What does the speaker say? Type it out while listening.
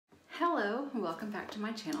and welcome back to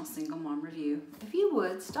my channel, Single Mom Review. If you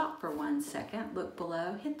would, stop for 1 second, look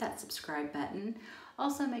below, hit that subscribe button.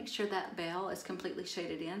 Also make sure that bell is completely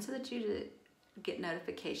shaded in so that you get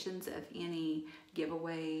notifications of any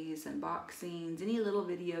giveaways, unboxings, any little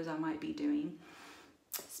videos I might be doing.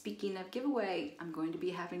 Speaking of giveaway, I'm going to be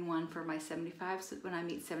having one for my 75, when I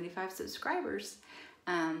meet 75 subscribers.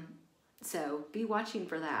 So be watching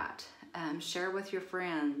for that. Share with your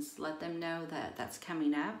friends, let them know that that's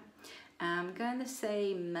coming up. I'm gonna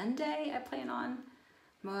say Monday I plan on,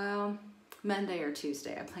 well, Monday or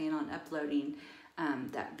Tuesday I plan on uploading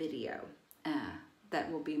that video.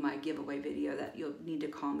 That will be my giveaway video that you'll need to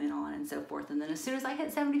comment on and so forth. And then as soon as I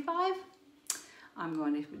hit 75, I'm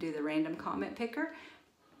going to do the random comment picker,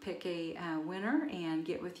 pick a winner and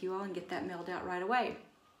get with you all and get that mailed out right away.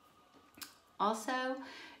 Also,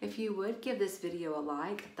 if you would give this video a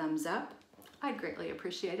like, a thumbs up, I'd greatly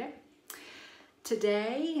appreciate it.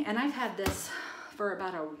 Today, and I've had this for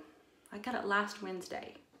about I got it last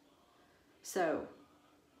Wednesday. So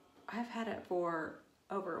I've had it for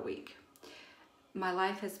over a week. My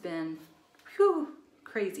life has been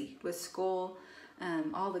crazy with school.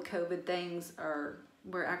 All the COVID things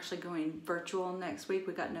we're actually going virtual next week.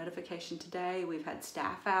 We got notification today. We've had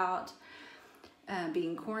staff out,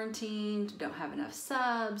 being quarantined, don't have enough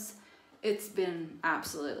subs. It's been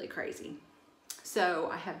absolutely crazy. So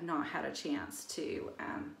I have not had a chance to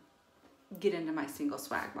get into my single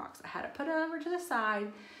swag box. I had to put it over to the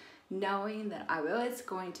side, knowing that I was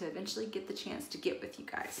going to eventually get the chance to get with you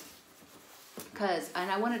guys.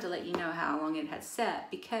 And I wanted to let you know how long it had set,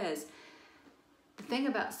 because the thing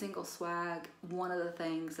about single swag, one of the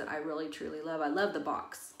things that I really truly love, I love the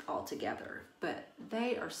box altogether, but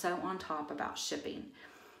they are so on top about shipping.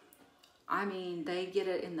 I mean, they get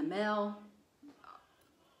it in the mail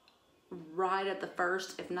right at the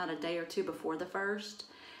first, if not a day or two before the first,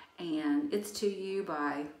 and it's to you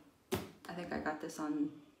by, I think I got this on,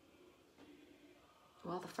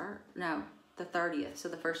 well, the 30th, so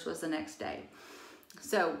the first was the next day.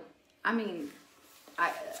 So, I mean,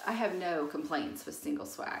 I have no complaints with single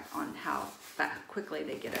swag on how quickly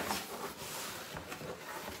they get it.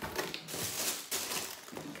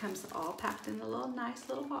 It comes all packed in a little nice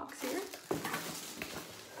little box here.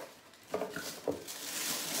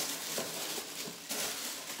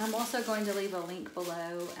 I'm also going to leave a link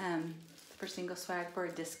below for single swag for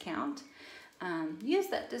a discount. Use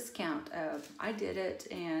that discount. I did it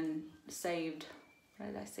and saved,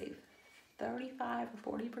 what did I save? 35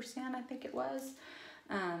 or 40%, I think it was.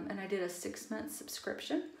 And I did a 6-month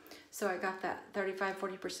subscription. So I got that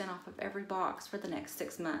 35–40% off of every box for the next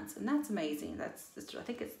 6 months. And that's amazing. I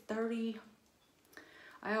think it's 30,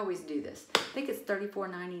 I always do this. I think it's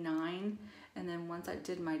 $34.99. And then once I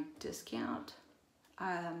did my discount,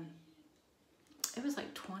 it was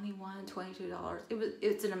like $21, $22.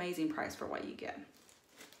 It's an amazing price for what you get.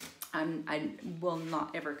 I will not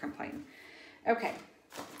ever complain. Okay,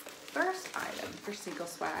 first item for single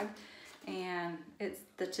swag, and it's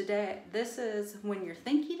this is when you're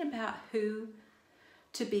thinking about who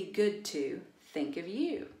to be good to, think of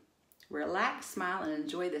you. Relax, smile, and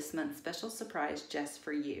enjoy this month's special surprise just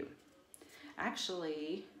for you.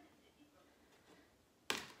 Actually,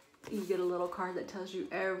 you get a little card that tells you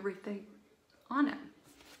everything on it.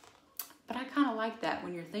 But I kind of like that.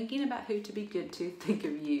 When you're thinking about who to be good to, think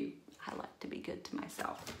of you. I like to be good to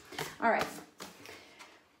myself. All right.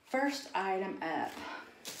 First item up.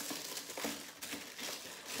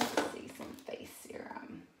 Let's see, some face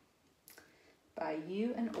serum by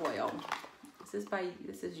You and Oil.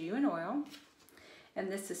 This is You and Oil. And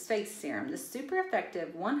this is face serum. This super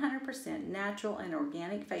effective 100% natural and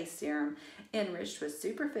organic face serum enriched with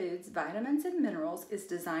superfoods, vitamins, and minerals is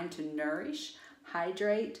designed to nourish,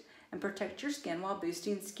 hydrate, and protect your skin while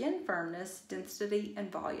boosting skin firmness, density, and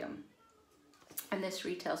volume. And this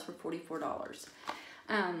retails for $44.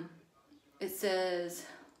 It says,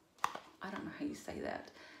 I don't know how you say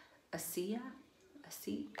that,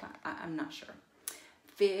 I'm not sure.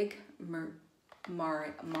 Fig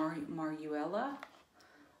Marula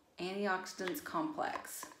Antioxidants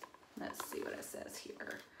Complex. Let's see what it says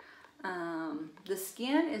here. The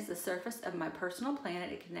skin is the surface of my personal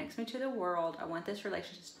planet. It connects me to the world. I want this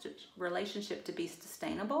relationship to be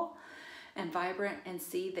sustainable and vibrant, and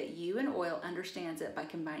see that You and Oil understands it by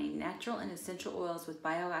combining natural and essential oils with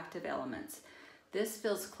bioactive elements. This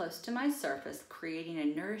feels close to my surface, creating a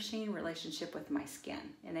nourishing relationship with my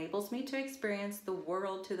skin. Enables me to experience the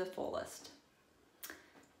world to the fullest.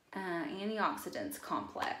 Antioxidants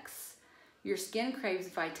Complex. Your skin craves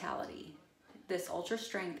vitality. This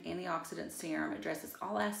ultra-strength antioxidant serum addresses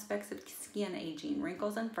all aspects of skin aging,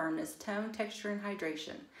 wrinkles and firmness, tone, texture, and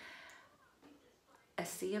hydration.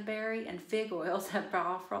 acai berry, and fig oils have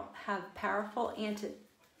powerful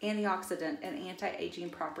antioxidant and anti-aging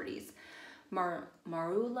properties.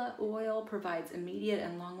 Marula oil provides immediate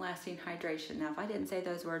and long-lasting hydration. Now, if I didn't say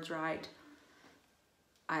those words right,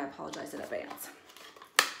 I apologize in advance.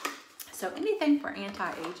 So anything for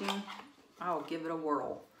anti-aging, I'll give it a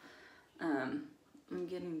whirl. I'm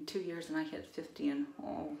getting 2 years and I hit 50 and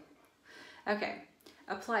oh. Okay,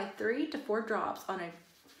 apply 3 to 4 drops on a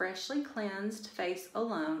freshly cleansed face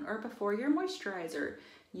alone or before your moisturizer.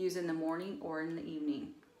 Use in the morning or in the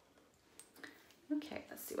evening. Okay,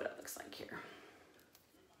 let's see what it looks like here.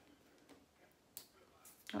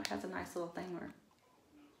 Oh, it has a nice little thing where,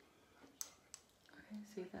 okay,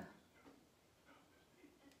 see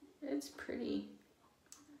it's pretty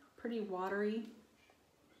watery,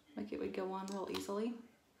 like it would go on real easily.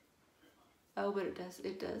 Oh, but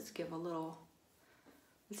it does give a little,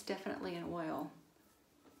 it's definitely an oil.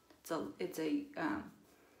 It's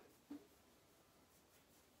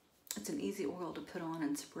an easy oil to put on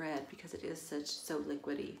and spread because it is so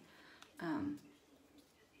liquidy.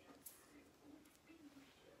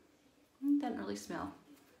 It doesn't really smell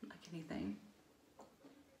like anything.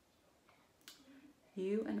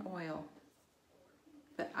 An oil.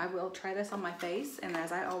 But I will try this on my face, and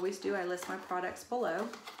as I always do, I list my products below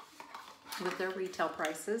with their retail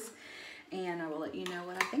prices, and I will let you know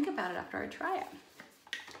what I think about it after I try it.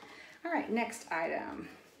 All right, next item.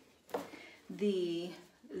 The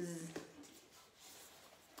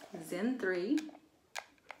Zen 3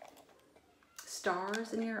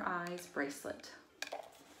 Stars in Your Eyes bracelet.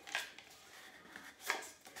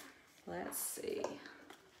 Let's see.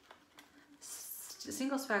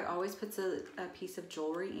 Single Swag always puts a piece of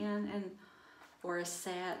jewelry in, or a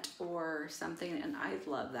set or something, and I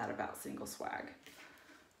love that about Single Swag.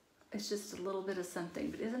 It's just a little bit of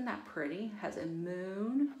something, but isn't that pretty? It has a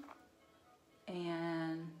moon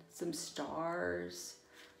and some stars,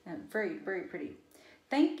 and very, very pretty.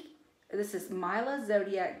 This is Mila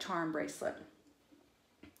Zodiac charm bracelet.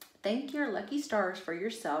 Thank your lucky stars for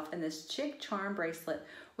yourself in this chic charm bracelet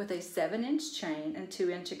with a 7-inch chain and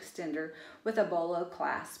 2-inch extender with a bolo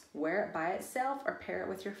clasp. Wear it by itself or pair it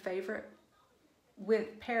with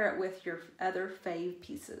your other fave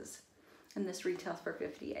pieces. And this retails for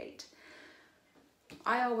 $58.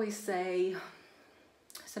 I always say,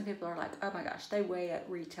 some people are like, oh my gosh, they weigh at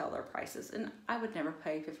retail their prices, and I would never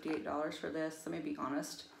pay $58 for this. Let me be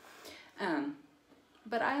honest.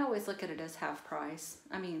 But I always look at it as half price.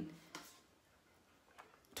 I mean,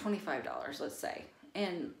 $25, let's say.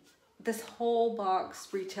 And this whole box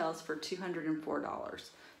retails for $204.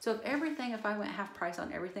 So if I went half price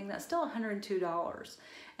on everything, that's still $102.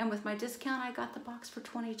 And with my discount, I got the box for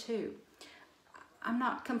 $22. I'm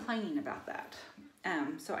not complaining about that.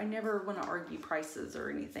 So I never want to argue prices or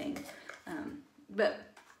anything. But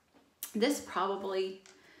this probably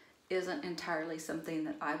isn't entirely something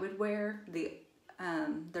that I would wear.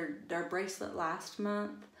 Their bracelet last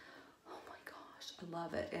month, oh my gosh, I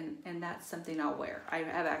love it, and that's something I'll wear. I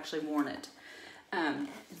have actually worn it.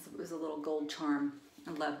 It was a little gold charm.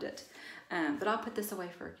 I loved it. But I'll put this away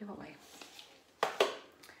for a giveaway.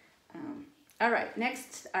 All right,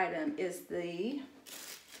 next item is the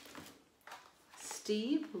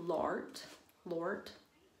Steve Laurent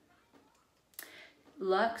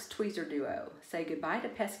Luxe Tweezer Duo. Say goodbye to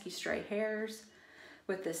pesky stray hairs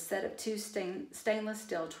with this set of 2 stainless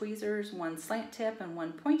steel tweezers, 1 slant tip and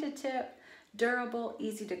 1 pointed tip. Durable,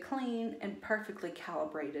 easy to clean, and perfectly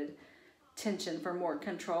calibrated tension for more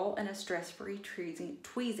control and a stress-free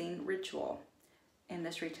tweezing ritual. And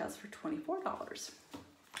this retails for $24.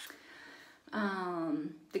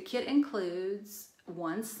 The kit includes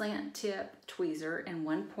 1 slant tip tweezer and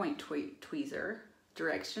 1 point tweezer.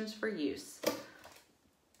 Directions for use.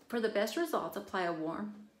 For the best results, apply a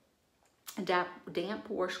warm, damp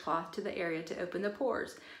washcloth to the area to open the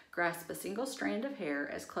pores. Grasp a single strand of hair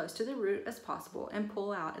as close to the root as possible and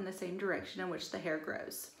pull out in the same direction in which the hair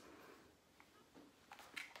grows.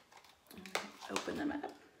 Open them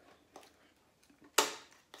up.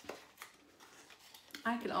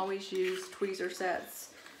 I can always use tweezer sets,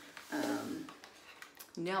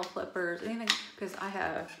 nail clippers, anything, because I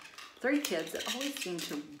have 3 kids that always seem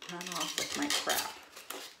to run off with my crap.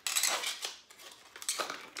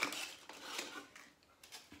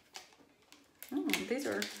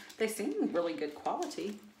 They seem really good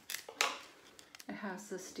quality. It has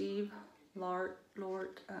the Steve Laurent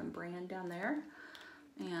brand down there.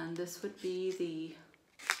 And this would be the,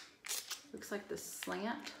 looks like the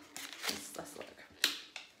slant. Let's look.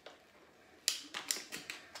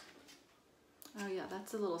 Oh yeah,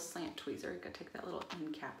 that's a little slant tweezer. You gotta take that little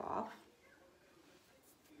end cap off.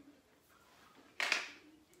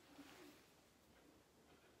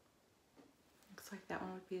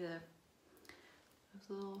 one would be the those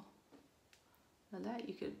little. Now that'd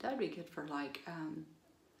be good for like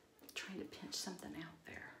trying to pinch something out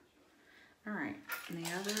there. All right, and the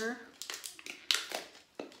other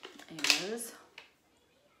is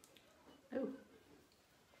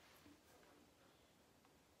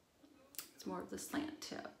it's more of the slant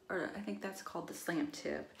tip, or I think that's called the slant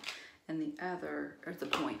tip, and the other or the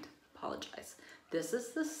point. Apologize. This is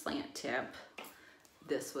the slant tip.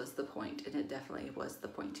 This was the point, and it definitely was the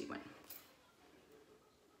pointy one.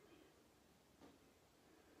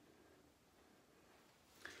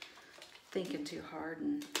 Thinking too hard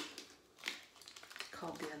and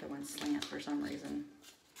called the other one slant for some reason.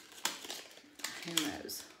 Who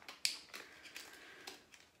knows?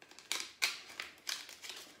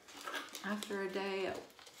 After a day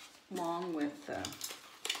long with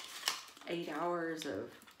 8 hours of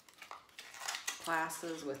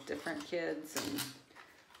classes with different kids, and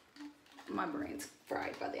my brain's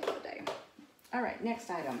fried by the end of the day. All right, next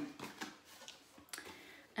item.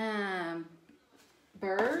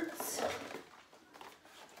 Byrd's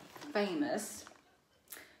famous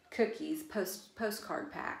cookies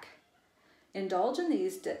postcard pack. Indulge in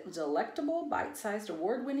these delectable, bite-sized,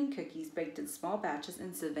 award-winning cookies baked in small batches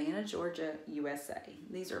in Savannah, Georgia, USA.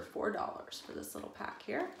 These are $4 for this little pack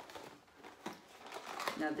here.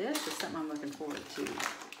 Now this is something I'm looking forward to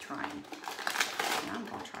trying. And I'm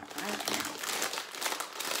gonna try it right now.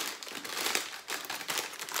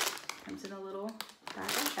 Comes in a little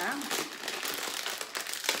bag like that.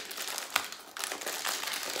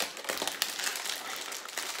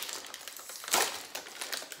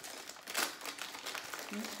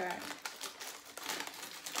 Okay.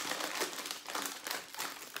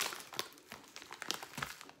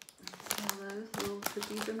 All those little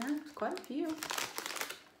cookies in there. There's quite a few.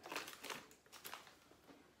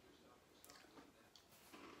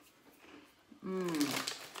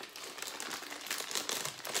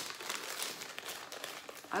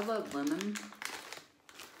 I love lemon.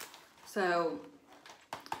 So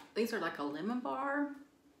these are like a lemon bar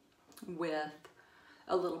with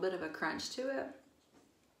a little bit of a crunch to it.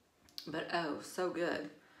 But oh, so good.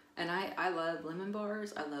 And I love lemon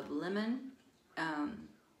bars. I love lemon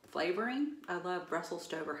flavoring. I love Brussels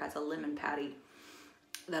Stover has a lemon patty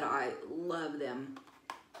that I love them.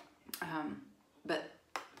 But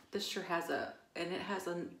this sure has and it has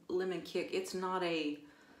a lemon kick. It's not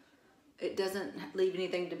it doesn't leave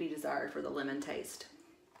anything to be desired for the lemon taste.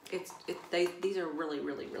 These are really,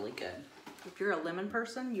 really, really good. If you're a lemon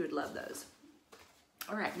person, you would love those.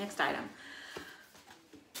 All right, next item.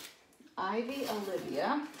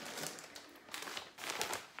 Olivia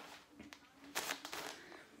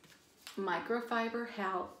Microfiber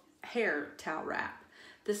hair towel wrap.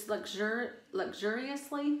 This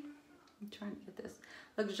luxuriously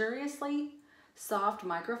soft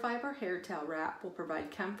microfiber hair towel wrap will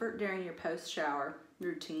provide comfort during your post-shower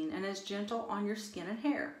routine and is gentle on your skin and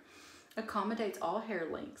hair. Accommodates all hair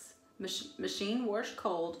lengths. Machine wash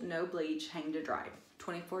cold, no bleach, hang to dry.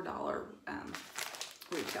 $24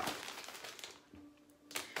 retail.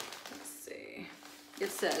 Let's see. It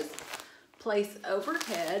says, place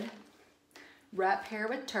overhead, wrap hair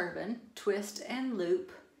with turban, twist and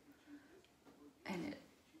loop, and it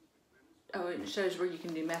shows where you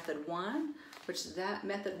can do method 1, which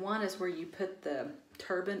method 1 is where you put the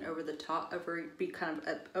turban over the top, be kind of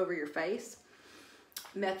up over your face.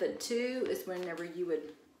 Method 2 is whenever you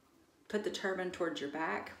would put the turban towards your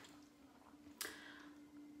back.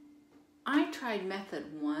 I tried method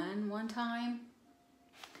 1 one time,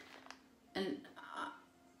 and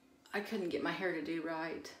I couldn't get my hair to do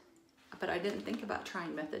right, but I didn't think about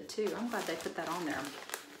trying method 2. I'm glad they put that on there.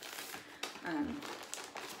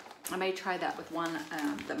 I may try that with one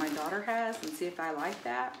that my daughter has and see if I like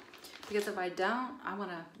that, because if I don't, I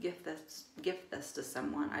want to gift this to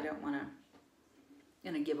someone. I don't want to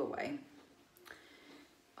in a giveaway.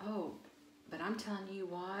 Oh, but I'm telling you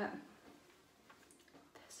what,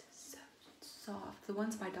 this is so soft. The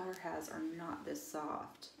ones my daughter has are not this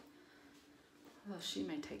soft. Oh, she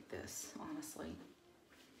may take this, honestly.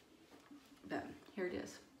 But here it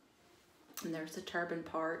is. And there's the turban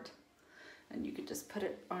part. And you could just put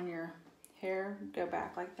it on your hair, go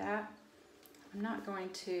back like that. I'm not going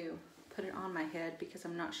to put it on my head because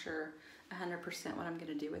I'm not sure 100% what I'm going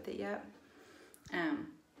to do with it yet.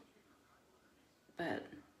 But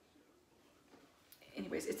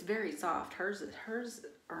anyways, it's very soft. Hers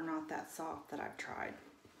are not that soft that I've tried.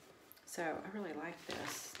 So I really like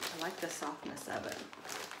this. I like the softness of it.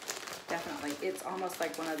 Definitely. It's almost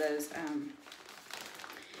like one of those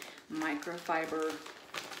microfiber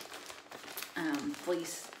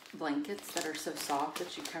fleece blankets that are so soft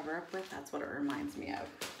that you cover up with. That's what it reminds me of.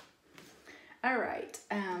 All right,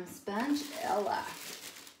 Sponge Ella.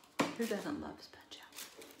 Who doesn't love Sponge Ella?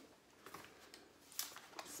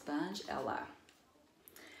 Sponge Ella.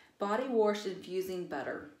 Body wash infusing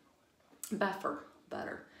buffer.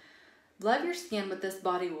 Love your skin with this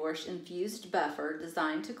body wash infused buffer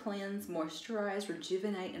designed to cleanse, moisturize,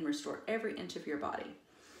 rejuvenate, and restore every inch of your body.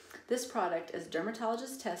 This product is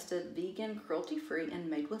dermatologist tested, vegan, cruelty-free, and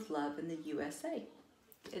made with love in the USA.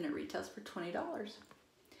 And it retails for $20.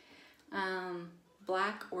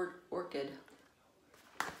 Black Orchid.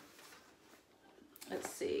 Let's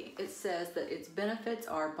see. It says that its benefits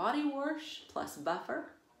are body wash plus buffer,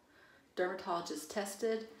 dermatologist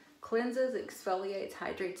tested, cleanses, exfoliates,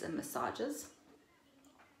 hydrates, and massages.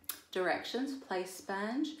 Directions: place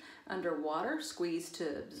sponge under water, squeeze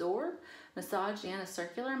to absorb, massage in a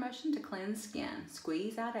circular motion to cleanse skin.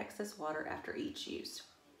 Squeeze out excess water after each use.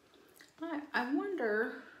 I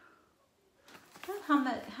wonder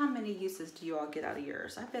how many uses do you all get out of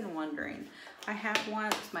yours? I've been wondering. I have one.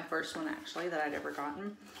 It's my first one actually that I'd ever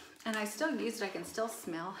gotten, and I still use it. I can still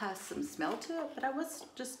smell, has some smell to it, but I was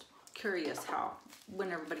just curious how,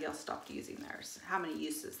 when everybody else stopped using theirs, how many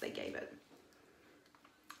uses they gave it.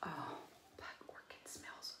 Oh, Black Orchid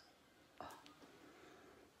smells, oh,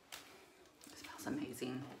 it smells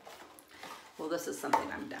amazing. Well, this is something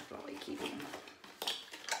I'm definitely keeping.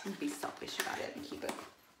 I'm gonna be selfish about it and keep it.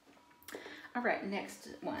 All right, next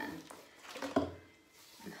one.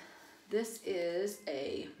 This is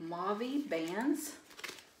a Maybe Bands.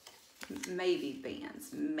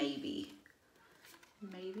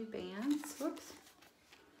 Whoops.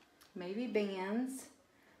 Maybe Bands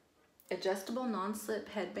adjustable non-slip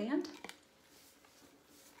headband.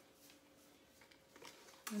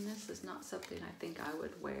 And this is not something I think I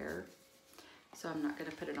would wear, so I'm not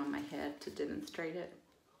going to put it on my head to demonstrate it.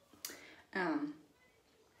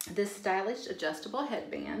 This stylish adjustable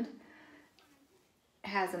headband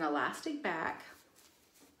has an elastic back.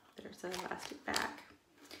 There's an elastic back.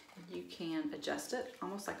 You can adjust it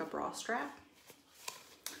almost like a bra strap.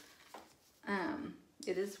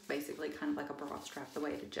 It is basically kind of like a bra strap the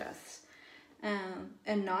way it adjusts.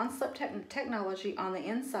 And non-slip technology on the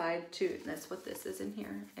inside too. That's what this is in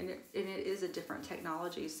here. And it is a different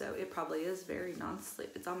technology, so it probably is very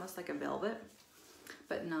non-slip. It's almost like a velvet,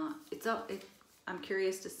 but not. I'm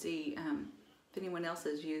curious to see if anyone else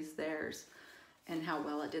has used theirs and how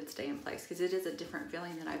well it did stay in place, because it is a different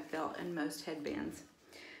feeling than I've felt in most headbands.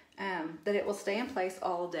 That it will stay in place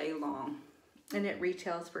all day long, and it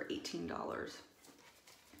retails for $18.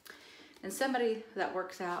 And somebody that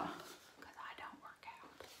works out, because I don't work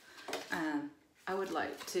out, I would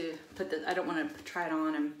like to put this, I don't want to try it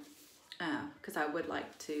on, and because I would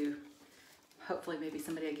like to, hopefully maybe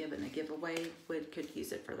somebody I give it in a giveaway could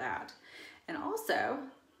use it for that. And also,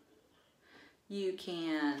 you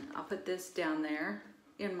can, I'll put this down there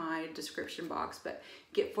in my description box, but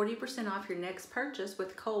get 40% off your next purchase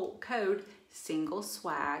with code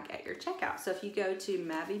SINGLESWAG at your checkout. So if you go to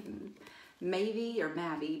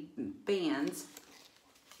Maybe Bands,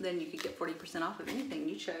 then you could get 40% off of anything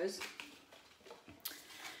you chose.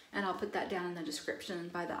 And I'll put that down in the description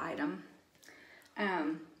by the item.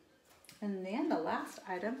 And then the last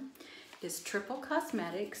item is Triple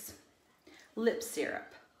Cosmetics Lip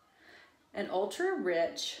Syrup. An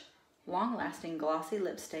ultra-rich, long-lasting glossy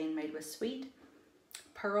lip stain made with sweet,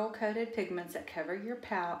 pearl-coated pigments that cover your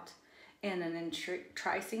pout and an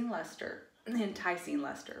enticing luster.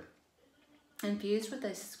 Infused with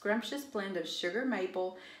a scrumptious blend of sugar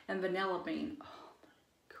maple and vanilla bean. Oh my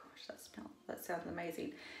gosh, that sounds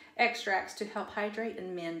amazing. Extracts to help hydrate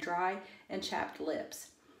and mend dry and chapped lips.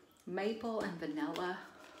 Maple and vanilla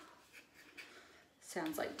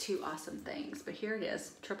sounds like two awesome things, but here it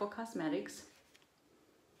is. Triple Cosmetics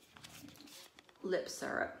Lip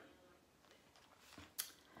Syrup.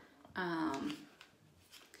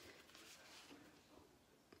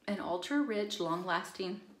 An ultra-rich,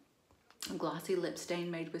 long-lasting, glossy lip stain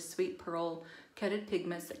made with sweet pearl-coated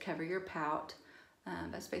pigments that cover your pout.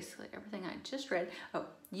 That's basically everything I just read. Oh,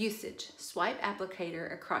 usage. Swipe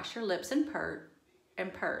applicator across your lips and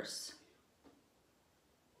purse.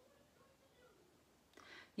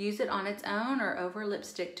 Use it on its own or over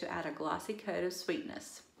lipstick to add a glossy coat of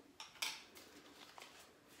sweetness.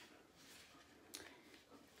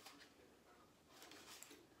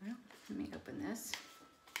 Well, let me open this.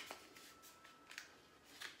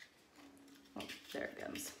 Oh, there it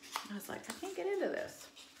comes. I was like, I can't get into this.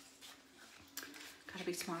 Gotta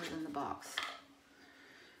be smarter than the box.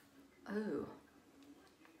 Oh.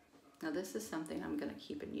 Now this is something I'm gonna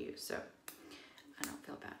keep and use, so I don't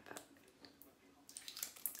feel bad about it.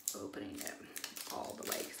 opening it all the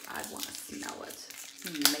way because I want to smell it.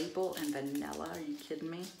 Maple and vanilla, are you kidding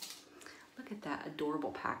me? Look at that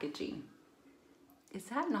adorable packaging. Is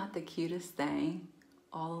that not the cutest thing?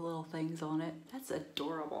 All the little things on it. That's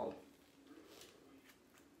adorable.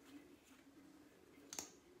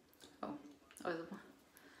 Oh,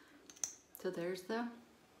 so there's the, I'm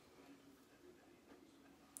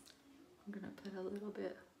gonna put a little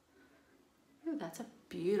bit. Ooh, that's a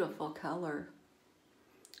beautiful color.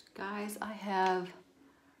 Guys, I have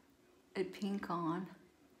a pink on.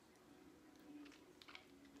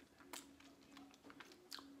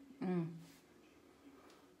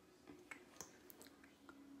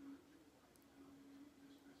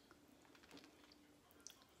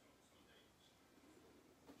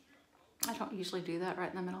 I don't usually do that right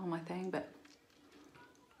in the middle of my thing, but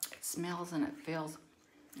it smells and it feels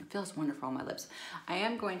wonderful on my lips. I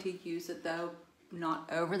am going to use it though, not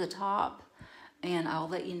over the top, and I'll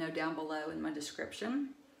let you know down below in my description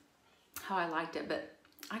how I liked it, but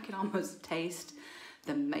I could almost taste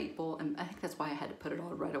the maple, and I think that's why I had to put it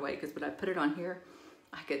on right away, because when I put it on here,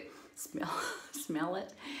 I could smell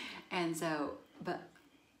it, and so,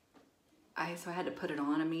 I had to put it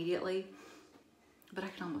on immediately, but I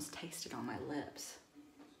can almost taste it on my lips.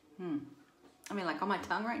 I mean, like on my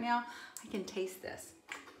tongue right now, I can taste this.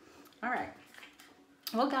 All right,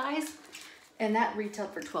 well guys, and that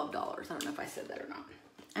retailed for $12. I don't know if I said that or not.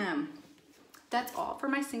 That's all for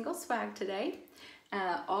my single swag today.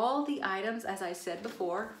 All the items, as I said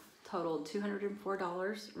before, totaled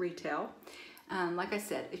 $204 retail. Like I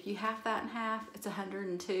said, if you half that in half, it's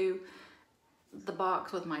 $102. The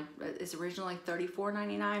box with is originally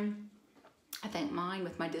 $34.99. I think mine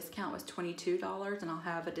with my discount was $22, and I'll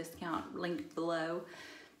have a discount linked below.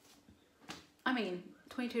 I mean,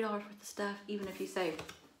 $22 worth of stuff, even if you say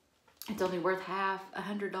it's only worth half,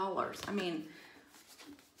 $100. I mean,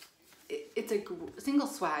 single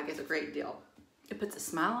swag is a great deal. It puts a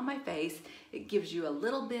smile on my face. It gives you a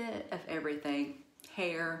little bit of everything: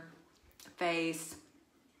 hair, face,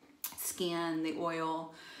 skin, the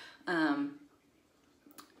oil,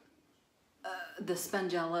 the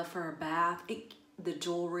spongella for a bath, the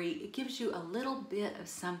jewelry. It gives you a little bit of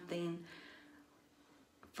something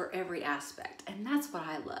for every aspect, and that's what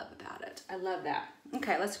I love about it. I love that.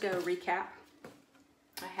 Okay, let's go recap.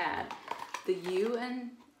 I had the You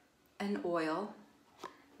and Oil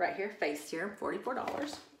right here, face serum,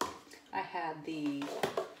 $44. I had the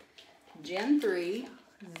Gen 3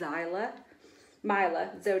 Mila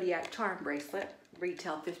Zodiac charm bracelet,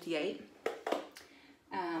 retail $58.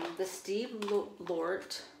 The Steve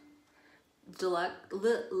Laurent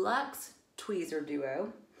Luxe Tweezer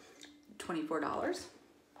Duo, $24.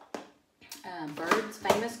 Byrd's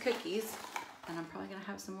Famous Cookies, and I'm probably gonna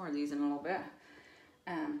have some more of these in a little bit.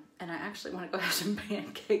 And I actually want to go have some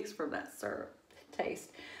pancakes from that syrup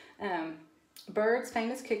taste. Byrd's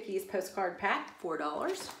Famous Cookies Postcard Pack,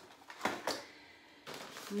 $4.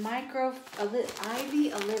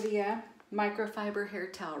 Olivia Microfiber Hair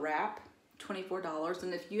Towel Wrap, $24.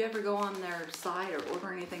 And if you ever go on their site or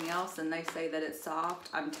order anything else and they say that it's soft,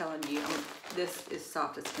 I'm telling you, this is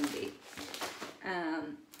soft as can be.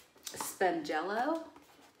 Spongella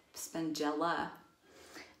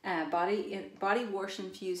body wash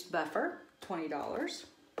infused buffer, $20.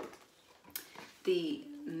 The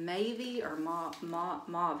Mavi or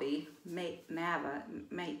Mavi,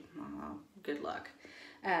 good luck.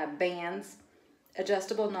 Bands,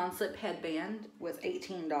 adjustable non-slip headband was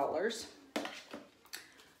 $18.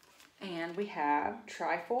 And we have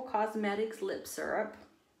Trifle Cosmetics lip syrup,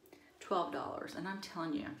 $12. And I'm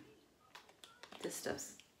telling you, this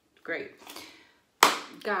stuff's great.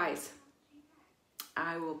 Guys,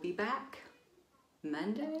 I will be back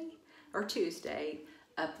Monday or Tuesday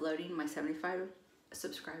uploading my 75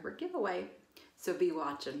 subscriber giveaway. So be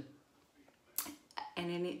watching.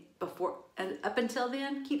 And up until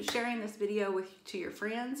then, keep sharing this video to your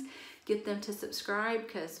friends. Get them to subscribe,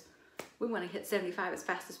 because we want to hit 75 as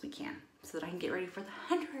fast as we can so that I can get ready for the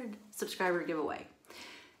 100 subscriber giveaway.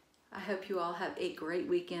 I hope you all have a great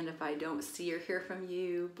weekend. If I don't see or hear from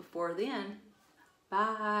you before then,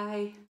 bye.